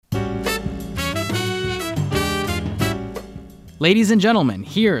Ladies and gentlemen,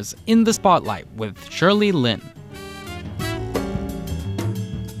 here's In the Spotlight with Shirley Lin.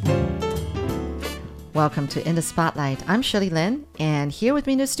 Welcome to In the Spotlight. I'm Shirley Lin, and here with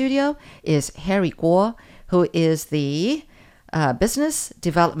me in the studio is Harry Kuo, who is the Business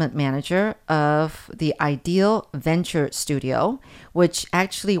Development Manager of the Ideal Venture Studio, which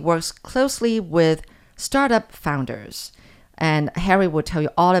actually works closely with startup founders. And Harry will tell you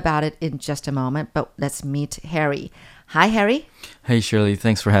all about it in just a moment, but let's meet Harry. Hi, Harry. Hey, Shirley.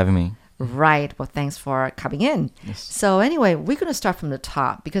 Thanks for having me. Right. Well, thanks for coming in. Yes. So anyway, we're going to start from the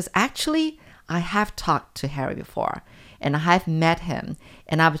top because actually I have talked to Harry before and I have met him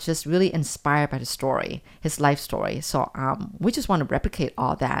and I was just really inspired by the story, his life story. So we just want to replicate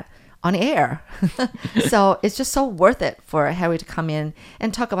all that on air. So it's just so worth it for Harry to come in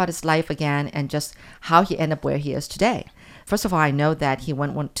and talk about his life again and just how he ended up where he is today. First of all, I know that he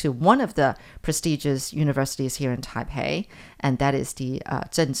went to one of the prestigious universities here in Taipei, and that is the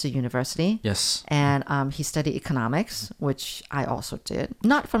Zhengzi University. Yes. And he studied economics, which I also did.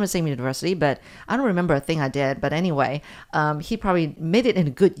 Not from the same university, but I don't remember a thing I did. But anyway, he probably made it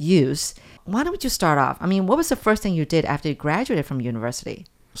in good use. Why don't you start off? I mean, what was the first thing you did after you graduated from university?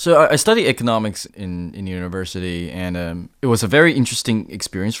 So I studied economics in university, and it was a very interesting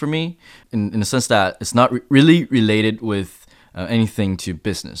experience for me in the sense that it's not really related with anything to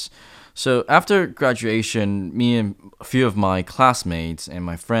business. So after graduation, me and a few of my classmates and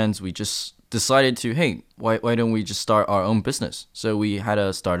my friends, we just decided to, hey, why don't we just start our own business? So we had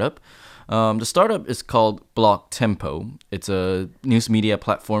a startup. The startup is called Block Tempo. It's a news media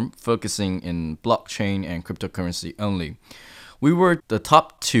platform focusing in blockchain and cryptocurrency only. We were the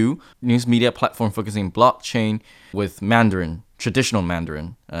top 2 news media platform focusing on blockchain with Mandarin, traditional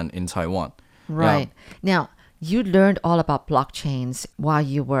Mandarin, and in Taiwan. Right. Now, you learned all about blockchains while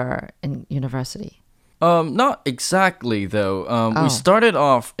you were in university. Not exactly, though. We started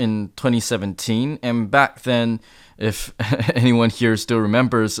off in 2017, and back then, if anyone here still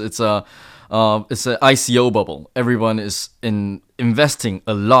remembers, it's an ICO bubble. Everyone is investing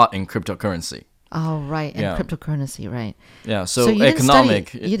a lot in cryptocurrency. Oh, right. And cryptocurrency, right. Yeah, so you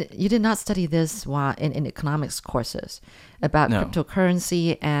economic... You did not study this while in economics courses about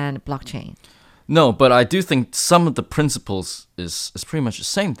cryptocurrency and blockchain. No, but I do think some of the principles is pretty much the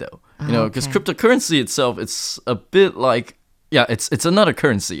same, though. Because cryptocurrency itself, it's a bit like... Yeah, it's another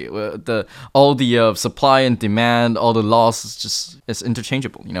currency. All the supply and demand, all the laws, it's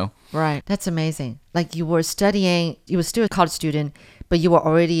interchangeable, Right. That's amazing. Like you were still a college student, but you were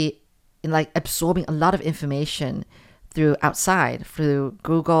already like absorbing a lot of information through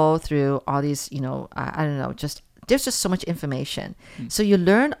Google, through all these, I don't know, there's just so much information. So you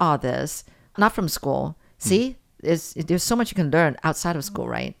learn all this, not from school. See, there's so much you can learn outside of school,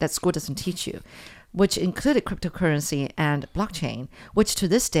 right? That school doesn't teach you, which included cryptocurrency and blockchain, which to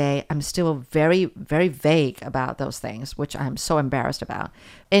this day, I'm still very, very vague about those things, which I'm so embarrassed about.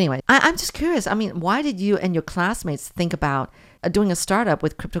 Anyway, I'm just curious. I mean, why did you and your classmates think about doing a startup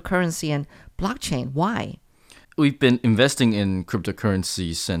with cryptocurrency and blockchain? Why? We've been investing in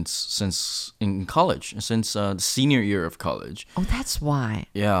cryptocurrency since in college, since the senior year of college. Oh, that's why.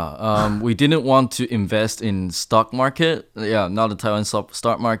 Yeah, we didn't want to invest in stock market. Yeah, not the Taiwan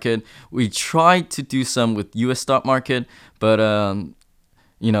stock market. We tried to do some with U.S. stock market, but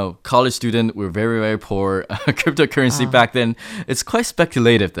college student, we're very, very poor. Cryptocurrency back then, it's quite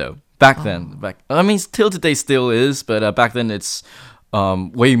speculative though. I mean, till today still is, but back then it's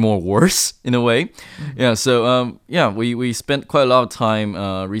way more worse in a way. Yeah, so we spent quite a lot of time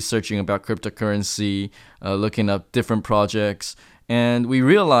researching about cryptocurrency, looking up different projects, and we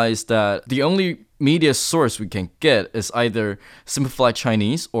realized that the only media source we can get is either simplified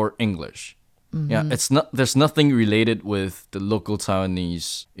Chinese or English. Yeah, there's nothing related with the local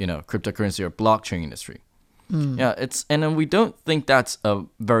Taiwanese, cryptocurrency or blockchain industry. Yeah, and we don't think that's a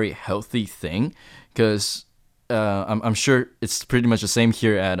very healthy thing because I'm sure it's pretty much the same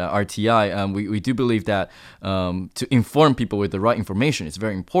here at RTI. We do believe that to inform people with the right information is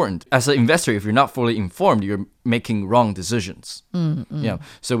very important. As an investor, if you're not fully informed, you're making wrong decisions. Yeah,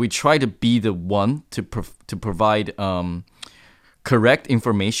 so we try to be the one to provide correct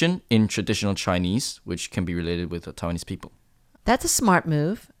information in traditional Chinese, which can be related with the Taiwanese people. That's a smart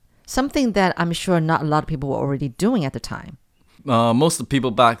move. Something that I'm sure not a lot of people were already doing at the time. Most of the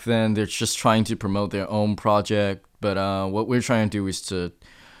people back then, they're just trying to promote their own project. But what we're trying to do is to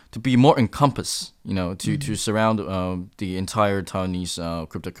be more encompassed, to surround the entire Taiwanese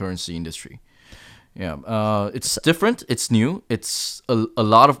cryptocurrency industry. Yeah, it's different. It's new. It's a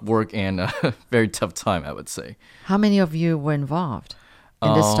lot of work and a very tough time, I would say. How many of you were involved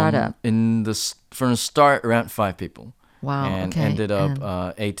in this startup? From the start, around 5 people. Wow. and Okay. ended up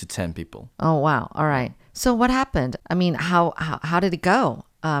And- 8 to 10 people. oh, wow. All right. So what happened? I mean, how did it go?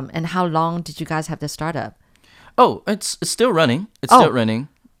 And how long did you guys have this startup? Oh, it's still running. It's Oh. still running.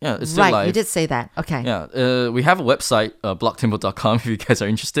 Yeah, it's still Right. live. You did say that. Okay. Yeah, we have a website, blocktimbo.com, if you guys are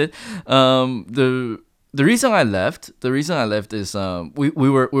interested. The reason I left is we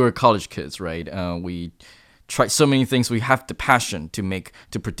were college kids, right? We tried so many things. We have the passion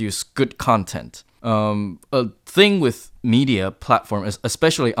to produce good content. A thing with media platform,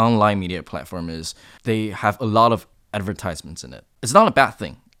 especially online media platform, is they have a lot of advertisements in it. It's not a bad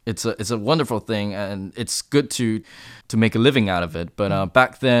thing. It's a wonderful thing, and it's good to make a living out of it. But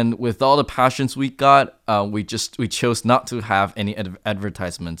back then, with all the passions we got, we chose not to have any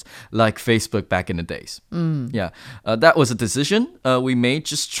advertisements like Facebook back in the days. Yeah, that was a decision we made,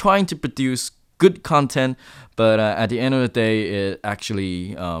 just trying to produce good content. But at the end of the day, it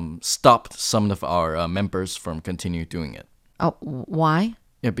actually stopped some of our members from continue doing it. Oh, why?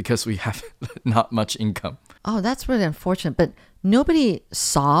 Yeah, because we have not much income. Oh, that's really unfortunate. But nobody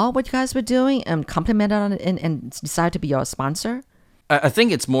saw what you guys were doing and complimented on it and decided to be your sponsor? I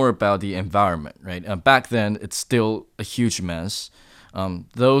think it's more about the environment, right? Back then, it's still a huge mess.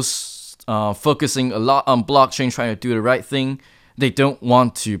 Those focusing a lot on blockchain, trying to do the right thing, they don't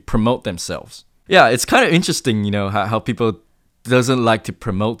want to promote themselves. Yeah, it's kind of interesting, how people doesn't like to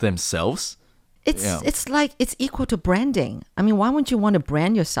promote themselves. It's like it's equal to branding. I mean, why wouldn't you want to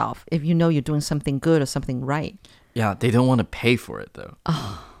brand yourself if you know you're doing something good or something right? Yeah, they don't want to pay for it, though.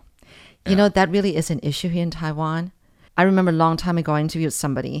 You know, that really is an issue here in Taiwan. I remember a long time ago, I interviewed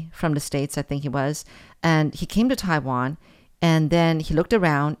somebody from the States, I think he was, and he came to Taiwan and then he looked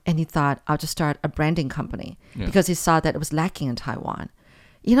around and he thought, I'll just start a branding company because he saw that it was lacking in Taiwan.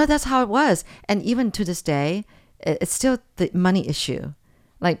 You know, that's how it was. And even to this day, it's still the money issue.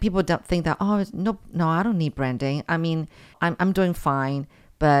 Like people don't think that, oh, no, I don't need branding. I mean, I'm doing fine,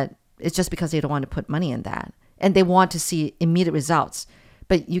 but it's just because they don't want to put money in that. And they want to see immediate results.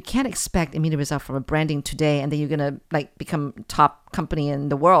 But you can't expect immediate results from a branding today and then you're going to like become top company in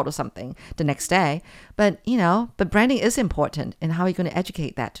the world or something the next day. But, but branding is important. And how are you going to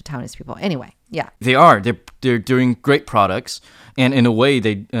educate that to Taiwanese people? Anyway, yeah. They are. They're doing great products. And in a way,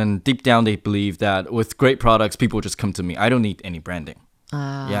 deep down, they believe that with great products, people just come to me. I don't need any branding.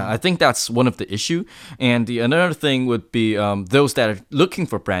 Yeah, I think that's one of the issue. And another thing would be those that are looking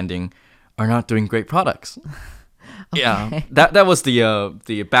for branding are not doing great products. Okay. Yeah, that was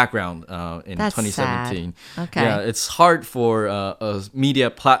the background in That's 2017. Sad. Okay. Yeah, it's hard for a media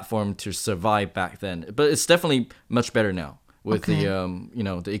platform to survive back then, but it's definitely much better now with the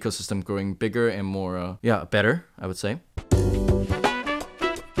the ecosystem growing bigger and more better, I would say.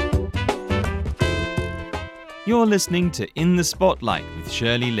 You're listening to In the Spotlight with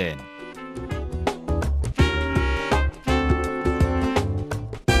Shirley Lin.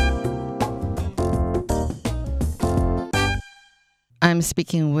 I'm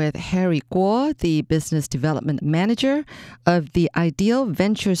speaking with Harry Kuo, the Business Development Manager of the Ideal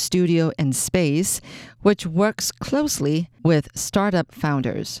Venture Studio and Space, which works closely with startup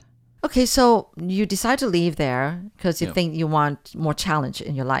founders. Okay, so you decide to leave there because you think you want more challenge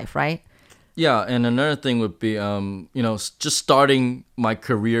in your life, right? Yeah, and another thing would be, just starting my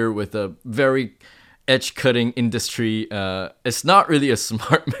career with a very edge-cutting industry. It's not really a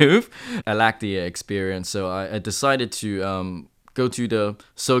smart move. I lack the experience, so I decided to go to the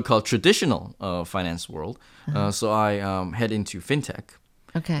so-called traditional finance world. So I head into fintech.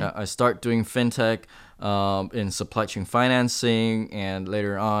 Okay. I start doing fintech in supply chain financing, and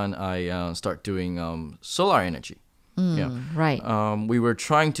later on I start doing solar energy. Right. We were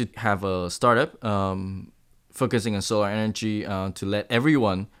trying to have a startup focusing on solar energy to let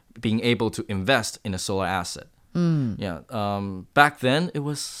everyone being able to invest in a solar asset. Back then it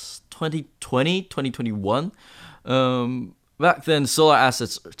was 2020, 2021. Back then solar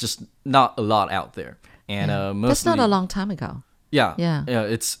assets are just not a lot out there. And mostly, that's not a long time ago. Yeah,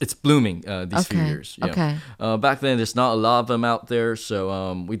 it's blooming these few years. Yeah. Okay. Back then, there's not a lot of them out there,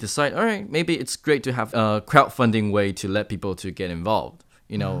 so we decide, all right, maybe it's great to have a crowdfunding way to let people to get involved.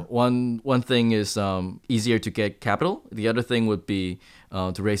 One thing is easier to get capital. The other thing would be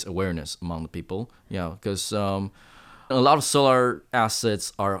to raise awareness among the people. Yeah, because a lot of solar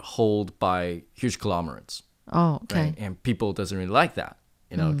assets are held by huge conglomerates. Oh, okay. Right? And people doesn't really like that.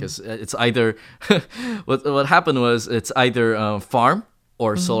 Because it's either what happened was it's either farm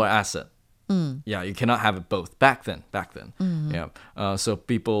or solar asset. Yeah, you cannot have it both back then. Yeah, so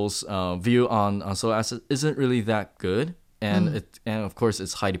people's view on solar asset isn't really that good, and of course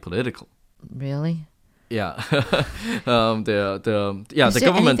it's highly political. Really? Yeah, the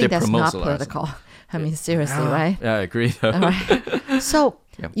government, they promote that's not solar political? I mean, seriously, right? Yeah, I agree. Though. All right. So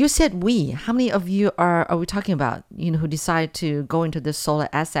Yeah. you said we. How many of you are we talking about? Who decide to go into this solar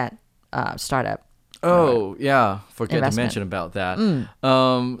asset startup? Oh yeah, forget Investment. to mention about that.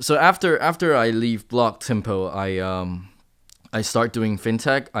 So after I leave Block Tempo, I start doing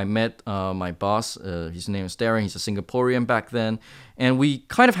fintech. I met my boss. His name is Darren. He's a Singaporean back then, and we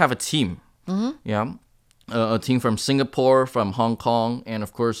kind of have a team. Yeah. A team from Singapore, from Hong Kong, and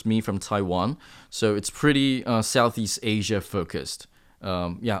of course me from Taiwan. So it's pretty Southeast Asia focused.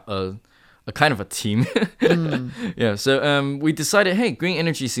 A kind of a team. Yeah. So we decided, hey, green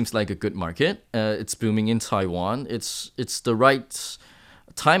energy seems like a good market. It's booming in Taiwan. It's the right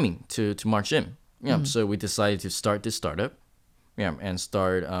timing to march in. Yeah. So we decided to start this startup. Yeah, and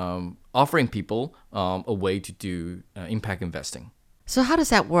start offering people a way to do impact investing. So how does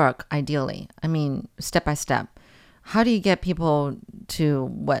that work ideally? I mean, step by step. How do you get people to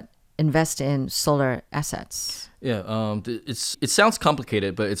invest in solar assets? Yeah, it sounds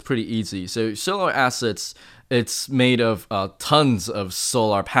complicated, but it's pretty easy. So solar assets, it's made of tons of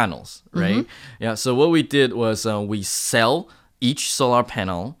solar panels, right? Yeah. So what we did was we sell each solar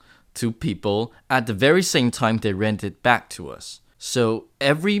panel to people at the very same time they rent it back to us. So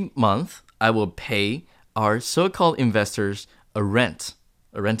every month I will pay our so-called investors a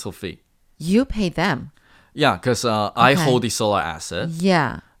rental fee. You pay them. Yeah, because I hold the solar asset.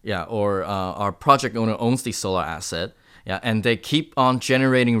 Yeah. Yeah, or our project owner owns the solar asset. Yeah, and they keep on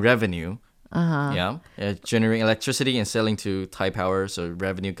generating revenue. Yeah, generating electricity and selling to Taipower, so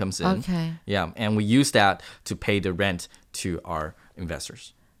revenue comes in. Okay. Yeah, and we use that to pay the rent to our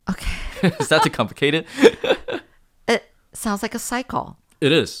investors. Okay. Is that too complicated? It sounds like a cycle.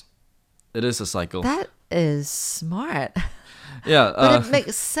 It is. It is a cycle. That is smart. Yeah. But it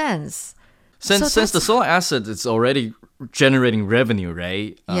makes sense. Since the solar asset is already generating revenue,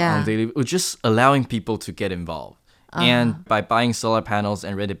 right? Yeah. On daily, we're just allowing people to get involved. And by buying solar panels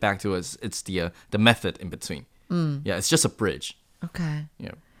and rent it back to us, it's the method in between. Yeah, it's just a bridge. Okay.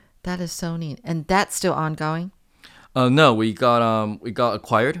 Yeah. That is so neat. And that's still ongoing? No, we got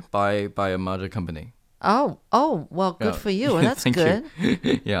acquired by a mother company. Oh, well, good Yeah. for you. Well, that's Thank good.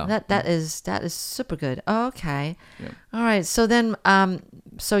 you. Yeah. That is super good. Okay. Yeah. All right. So then,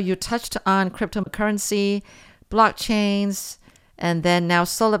 so you touched on cryptocurrency, blockchains, and then now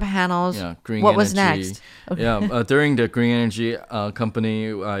solar panels. Yeah, green what energy. was next? Okay. Yeah, during the green energy company,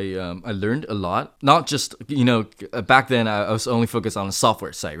 I learned a lot. Not just back then I was only focused on the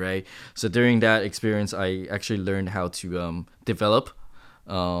software side, right? So during that experience, I actually learned how to develop,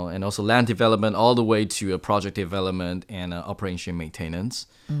 and also land development, all the way to project development and operation maintenance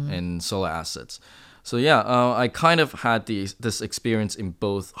and solar assets. So yeah, I kind of had this experience in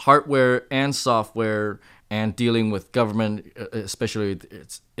both hardware and software, and dealing with government, especially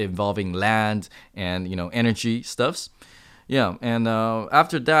it's involving land and energy stuffs. Yeah, and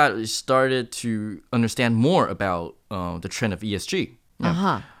after that, I started to understand more about the trend of ESG.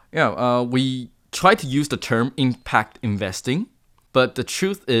 Yeah, we try to use the term impact investing, but the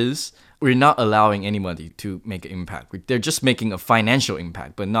truth is we're not allowing anybody to make an impact. They're just making a financial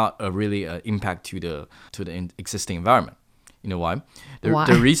impact, but not really an impact to the existing environment. You know why? Why?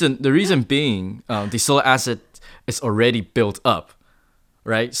 The reason being the solar asset is already built up,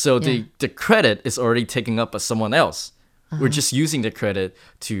 right? So the credit is already taken up by someone else. We're just using the credit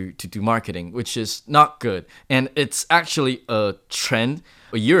to do marketing, which is not good. And it's actually a trend.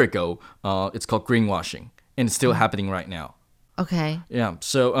 A year ago, it's called greenwashing, and it's still happening right now. Okay. Yeah.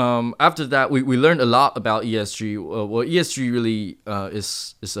 So after that, we learned a lot about ESG. What ESG really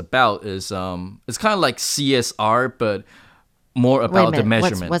is about is it's kind of like CSR, but more about the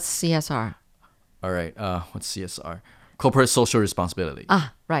measurement. What's CSR? All right. What's CSR? Corporate social responsibility.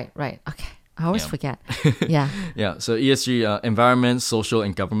 Right. Okay. I always Yeah. forget. Yeah. Yeah. So ESG, environment, social,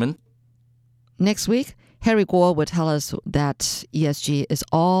 and government. Next week, Harry Kuo will tell us that ESG is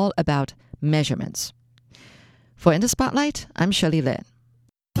all about measurements. For In the Spotlight, I'm Shirley Lin.